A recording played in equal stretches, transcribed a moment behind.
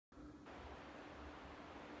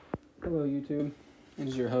Hello YouTube, it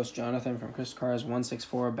is your host Jonathan from Chris Cars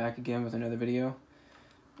 164 back again with another video.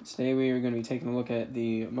 Today we are going to be taking a look at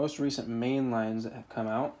the most recent main lines that have come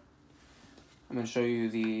out. I'm going to show you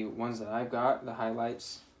the ones that I've got, the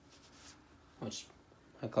highlights, which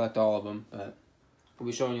I collect all of them, but we'll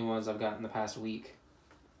be showing you ones I've got in the past week.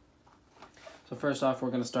 So first off, we're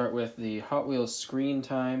going to start with the Hot Wheels Screen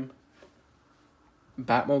Time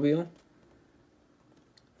Batmobile.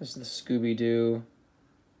 This is the Scooby-Doo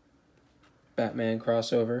Batman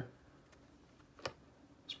crossover.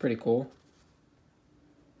 It's pretty cool.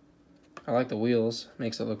 I like the wheels,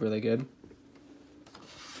 makes it look really good.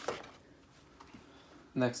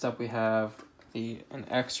 Next up we have an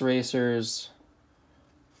X-Racers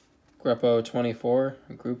Grupo 24,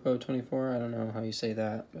 I don't know how you say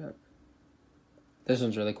that, but this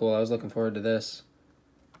one's really cool. I was looking forward to this.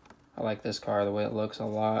 I like this car, the way it looks a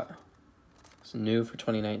lot. It's new for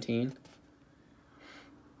 2019.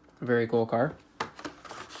 Very cool car.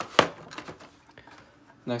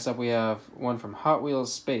 Next up we have one from Hot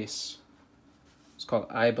Wheels Space. It's called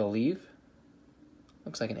I Believe.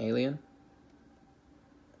 Looks like an alien.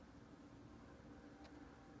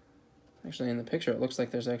 Actually, in the picture it looks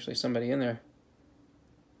like there's actually somebody in there.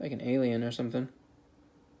 Like an alien or something.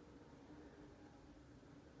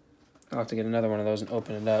 I'll have to get another one of those and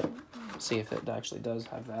open it up. See if it actually does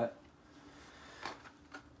have that.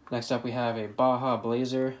 Next up we have a Baja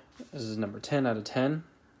Blazer. This is number 10 out of 10.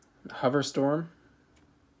 Hoverstorm.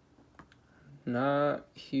 Not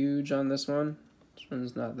huge on this one. This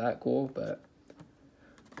one's not that cool, but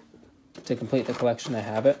to complete the collection I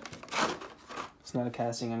have it. It's not a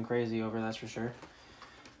casting I'm crazy over, that's for sure.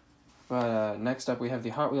 But next up we have the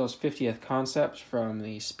Hot Wheels 50th Concept from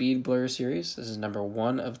the Speed Blur series. This is number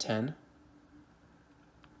 1 of 10.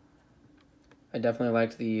 I definitely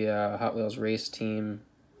liked the Hot Wheels Race Team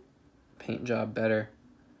paint job better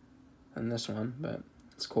than this one, but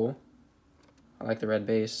it's cool. I like the red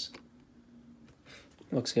base.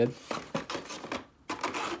 Looks good.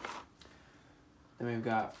 Then we've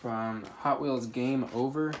got from Hot Wheels Game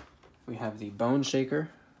Over, we have the Bone Shaker.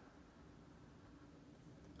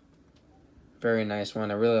 Very nice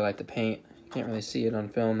one. I really like the paint. You can't really see it on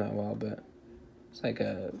film that well, but it's like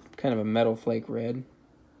a kind of a metal flake red.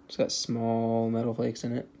 It's got small metal flakes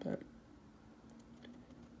in it, but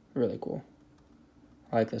really cool.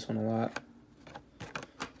 I like this one a lot.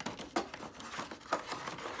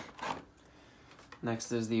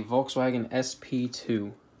 Next is the Volkswagen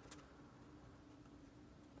SP2.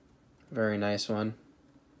 Very nice one.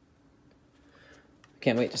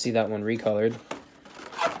 Can't wait to see that one recolored.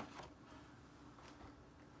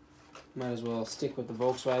 Might as well stick with the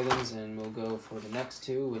Volkswagens and we'll go for the next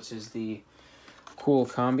two, which is the Cool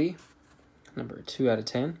Combi, number 2 out of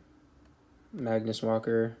 10. Magnus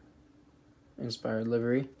Walker inspired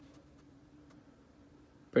livery.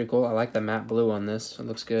 Pretty cool. I like the matte blue on this. It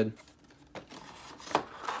looks good.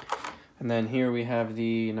 And then here we have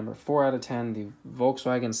the number 4 out of 10, the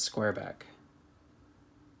Volkswagen Squareback.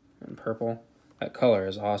 In purple. That color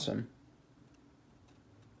is awesome.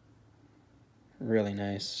 Really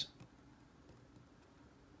nice.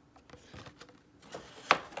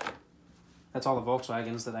 That's all the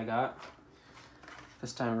Volkswagens that I got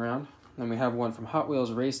this time around. Then we have one from Hot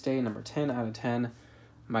Wheels Race Day, number 10 out of 10.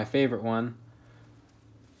 My favorite one,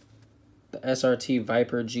 the SRT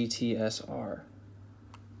Viper GT-SR.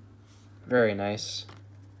 Very nice.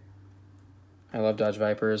 I love Dodge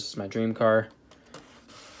Vipers. It's my dream car.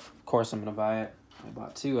 Of course I'm going to buy it. I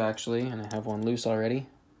bought 2 actually, and I have one loose already.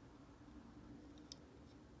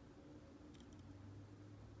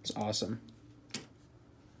 It's awesome.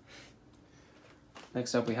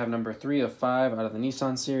 Next up we have number 3 of 5 out of the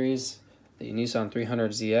Nissan series, the Nissan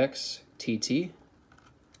 300ZX TT.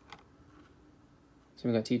 So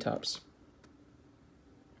we got T-tops.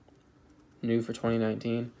 New for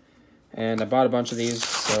 2019. And I bought a bunch of these,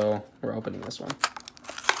 so we're opening this one.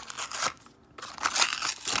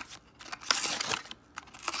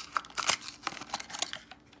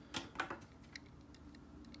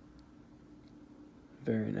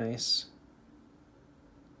 Very nice.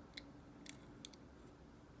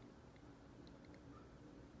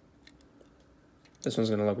 This one's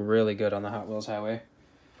going to look really good on the Hot Wheels highway.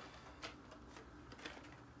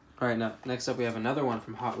 Alright, now next up we have another one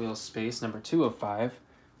from Hot Wheels Space, number 2 of 5.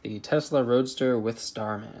 The Tesla Roadster with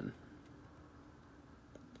Starman.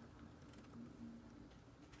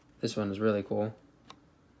 This one is really cool.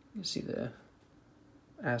 You see the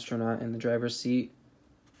astronaut in the driver's seat.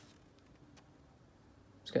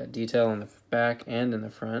 It's got detail in the back and in the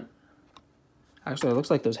front. Actually, it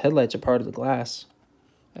looks like those headlights are part of the glass.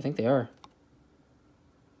 I think they are.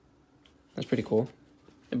 That's pretty cool.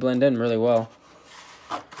 They blend in really well.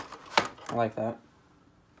 I like that.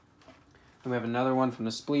 And we have another one from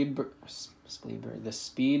the Speed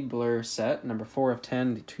Blur set, number 4 of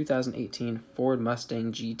 10, the 2018 Ford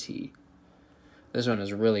Mustang GT. This one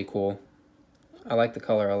is really cool. I like the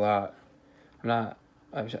color a lot.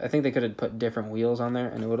 I think they could have put different wheels on there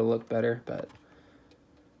and it would have looked better, but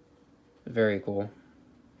very cool.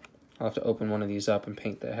 I'll have to open one of these up and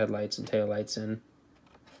paint the headlights and taillights in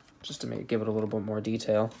just to give it a little bit more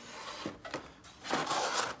detail.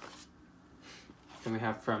 Then we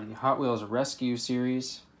have from the Hot Wheels Rescue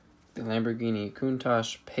series, the Lamborghini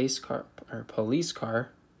Countach police car.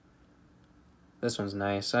 This one's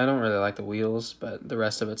nice. I don't really like the wheels, but the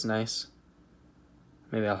rest of it's nice.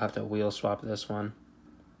 Maybe I'll have to wheel swap this one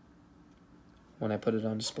when I put it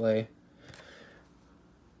on display.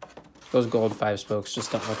 Those gold 5-spokes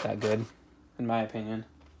just don't look that good, in my opinion.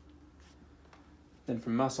 Then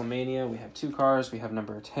from Muscle Mania, we have 2 cars. We have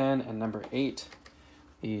number 10 and number 8.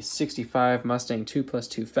 The 65 Mustang 2+2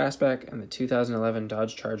 Fastback and the 2011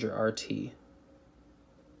 Dodge Charger RT.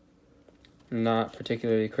 Not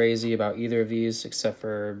particularly crazy about either of these except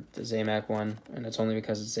for the Zamac one, and it's only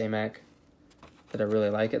because it's Zamac that I really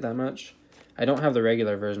like it that much. I don't have the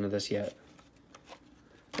regular version of this yet.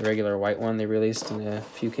 The regular white one they released in a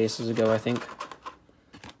few cases ago, I think.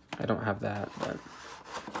 I don't have that, but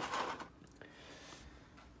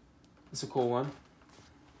it's a cool one.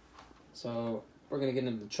 So we're gonna get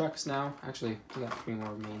into the trucks now. Actually, we got 3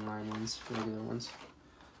 more mainline ones, regular ones.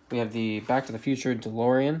 We have the Back to the Future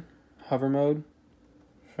DeLorean hover mode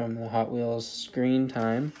from the Hot Wheels Screen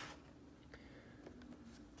Time.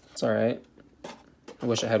 It's alright. I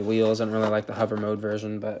wish I had wheels. I don't really like the hover mode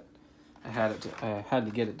version, but I had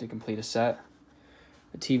to get it to complete a set.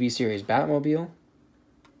 The TV series Batmobile.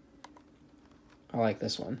 I like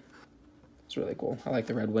this one. It's really cool. I like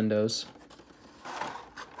the red windows.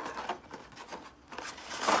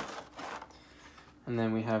 And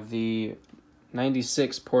then we have the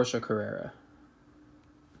 96 Porsche Carrera,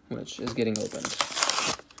 which is getting opened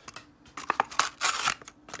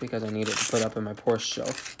because I need it to put up in my Porsche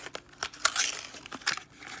shelf.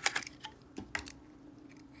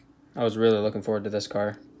 I was really looking forward to this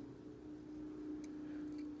car,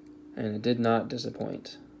 and it did not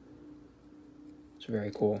disappoint. It's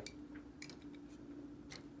very cool.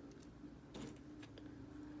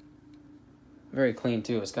 Very clean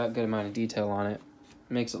too. It's got a good amount of detail on it.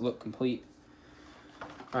 Makes it look complete.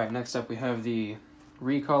 Alright, next up we have the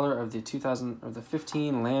recolor of the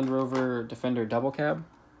 15 Land Rover Defender Double Cab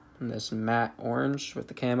in this matte orange with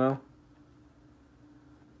the camo.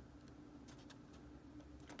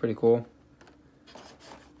 Pretty cool.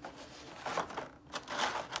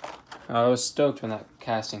 I was stoked when that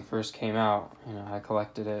casting first came out. You know, I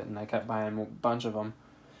collected it and I kept buying a bunch of them.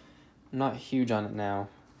 I'm not huge on it now.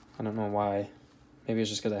 I don't know why. Maybe it's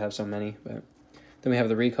just because I have so many. But then we have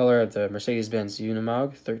the recolor of the Mercedes-Benz Unimog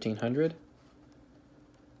 1300.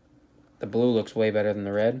 The blue looks way better than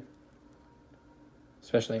the red,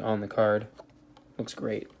 especially on the card. Looks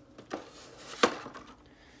great.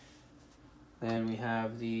 Then we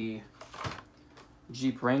have the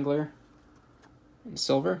Jeep Wrangler in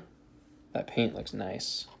silver. That paint looks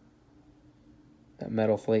nice. That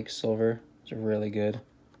metal flake silver is really good.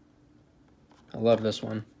 I love this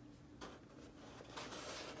one.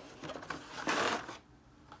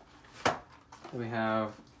 Then we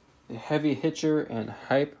have the Heavy Hitcher and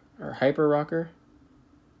Hyper Rocker.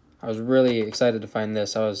 I was really excited to find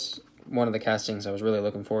this. I was one of the castings I was really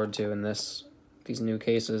looking forward to in these new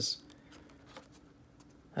cases,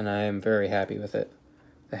 and I am very happy with it.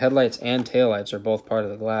 The headlights and taillights are both part of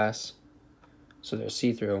the glass, so they're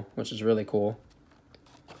see-through, which is really cool.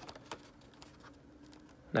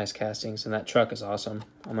 Nice castings, and that truck is awesome.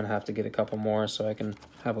 I'm gonna have to get a couple more so I can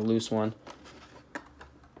have a loose one.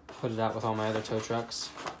 Put it out with all my other tow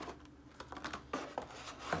trucks.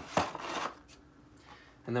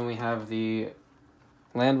 And then we have the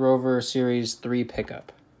Land Rover Series 3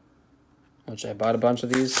 pickup, which I bought a bunch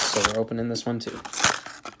of these, so we're opening this one too.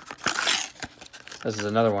 This is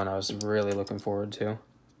another one I was really looking forward to.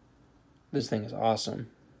 This thing is awesome.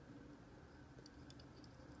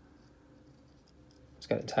 It's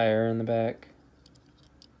got a tire in the back.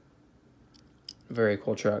 Very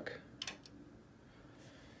cool truck.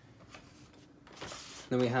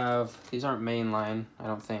 Then we have, these aren't mainline, I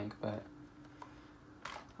don't think, but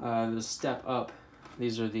the Step Up.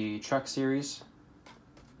 These are the truck series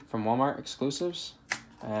from Walmart exclusives,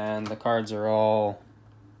 and the cards are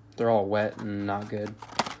they're all wet and not good.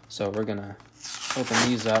 So we're gonna open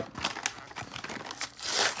these up,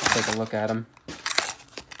 take a look at them.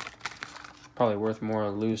 probably worth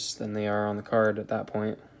more loose than they are on the card at that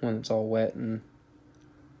point when it's all wet and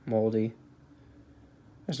moldy.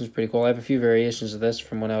 This is pretty cool. I have a few variations of this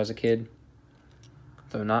from when I was a kid,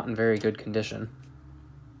 though not in very good condition.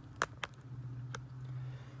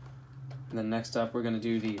 And then next up, we're going to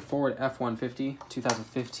do the Ford F-150,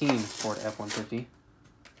 2015 Ford F-150,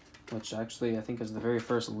 which actually I think is the very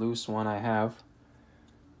first loose one I have.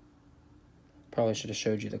 Probably should have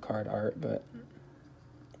showed you the card art, but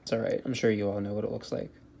it's alright. I'm sure you all know what it looks like.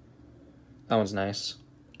 That one's nice.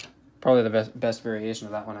 Probably the best variation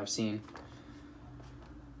of that one I've seen.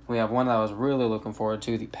 We have one that I was really looking forward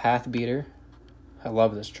to, the Path Beater. I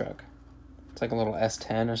love this truck. It's like a little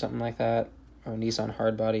S10 or something like that, or a Nissan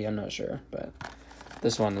Hardbody, I'm not sure, but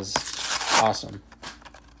this one is awesome.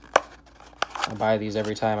 I buy these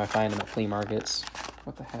every time I find them at flea markets.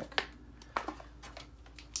 What the heck?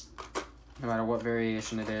 No matter what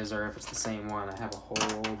variation it is or if it's the same one, I have a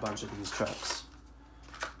whole bunch of these trucks.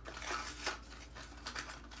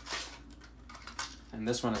 And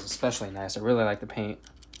this one is especially nice. I really like the paint.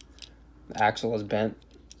 The axle is bent,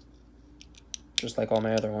 just like all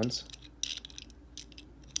my other ones.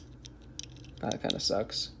 That kind of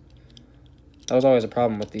sucks. That was always a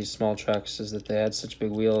problem with these small trucks, is that they had such big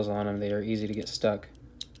wheels on them, they are easy to get stuck.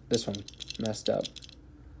 This one messed up.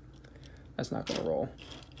 That's not gonna roll.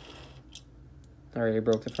 Already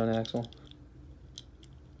broke the front axle.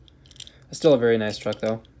 It's still a very nice truck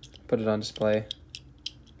though. Put it on display.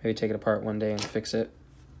 Maybe take it apart one day and fix it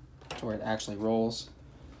to where it actually rolls.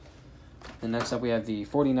 And next up we have the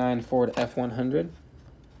 49 Ford F-100.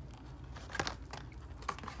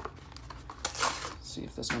 See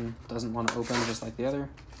if this one doesn't want to open just like the other.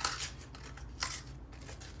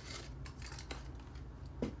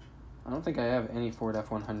 I don't think I have any Ford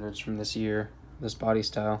F-100s from this year, this body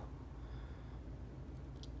style.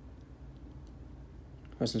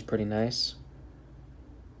 This one's pretty nice.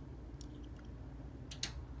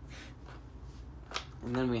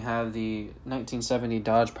 And then we have the 1970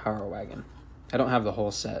 Dodge Power Wagon. I don't have the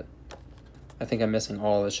whole set. I think I'm missing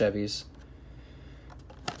all the Chevys.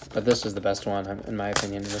 But this is the best one, in my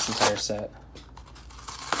opinion, in this entire set.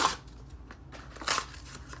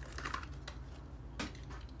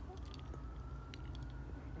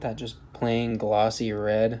 That just plain glossy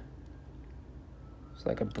red. It's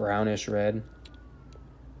like a brownish red.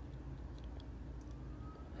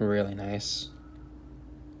 Really nice.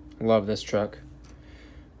 Love this truck.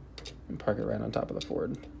 And park it right on top of the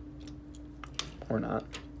Ford. Or not.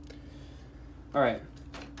 Alright.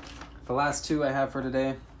 The last two I have for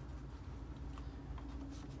today.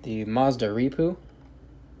 The Mazda Ripu.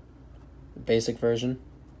 The basic version.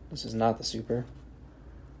 This is not the Super.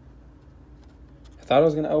 I thought I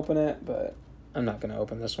was going to open it, but I'm not going to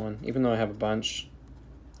open this one. Even though I have a bunch,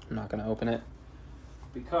 I'm not going to open it.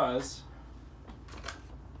 Because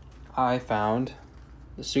I found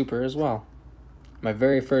the Super as well. My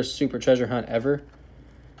very first Super treasure hunt ever.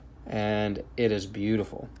 And it is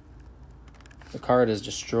beautiful. The card is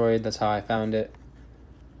destroyed. That's how I found it.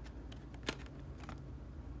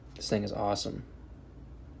 This thing is awesome.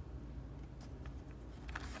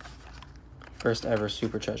 First ever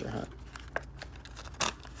Super treasure hunt.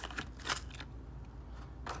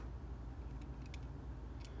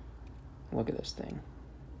 Look at this thing.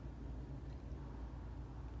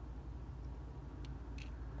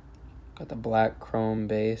 Got the black chrome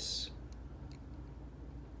base.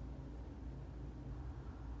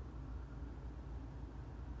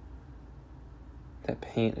 That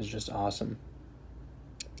paint is just awesome.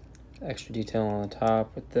 Extra detail on the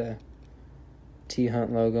top with the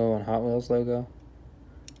T-Hunt logo and Hot Wheels logo.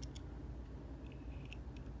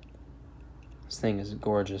 This thing is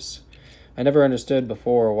gorgeous. I never understood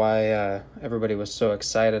before why everybody was so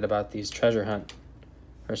excited about these treasure hunt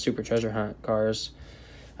or Super treasure hunt cars.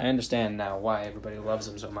 I understand now why everybody loves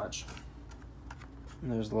them so much.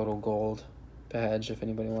 And there's a little gold badge if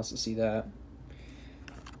anybody wants to see that.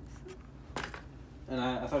 And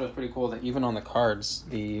I thought it was pretty cool that even on the cards,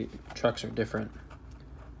 the trucks are different.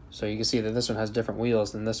 So you can see that this one has different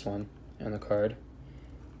wheels than this one on the card.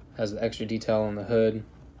 Has the extra detail on the hood.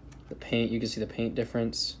 The paint, you can see the paint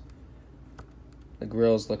difference. The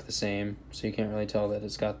grills look the same, so you can't really tell that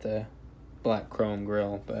it's got the black chrome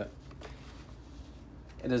grill, but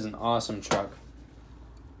it is an awesome truck.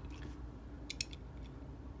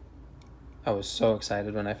 I was so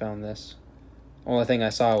excited when I found this. Only thing I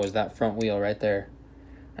saw was that front wheel right there.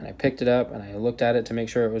 And I picked it up and I looked at it to make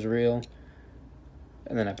sure it was real.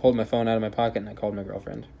 And then I pulled my phone out of my pocket and I called my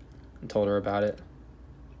girlfriend and told her about it.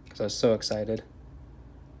 Because I was so excited.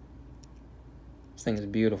 This thing is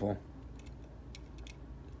beautiful.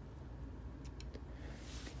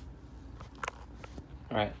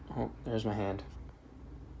 Alright, oh, there's my hand.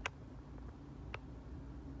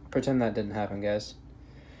 Pretend that didn't happen, guys.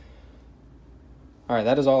 Alright,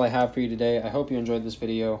 that is all I have for you today. I hope you enjoyed this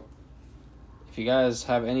video. If you guys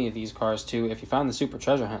have any of these cars too, if you found the Super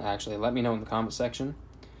Treasure Hunt, actually, let me know in the comment section.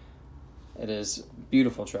 It is a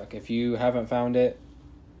beautiful truck. If you haven't found it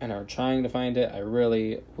and are trying to find it, I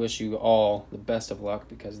really wish you all the best of luck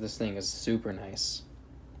because this thing is super nice.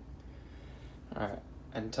 Alright,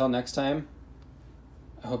 until next time,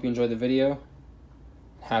 I hope you enjoyed the video.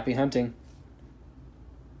 Happy hunting.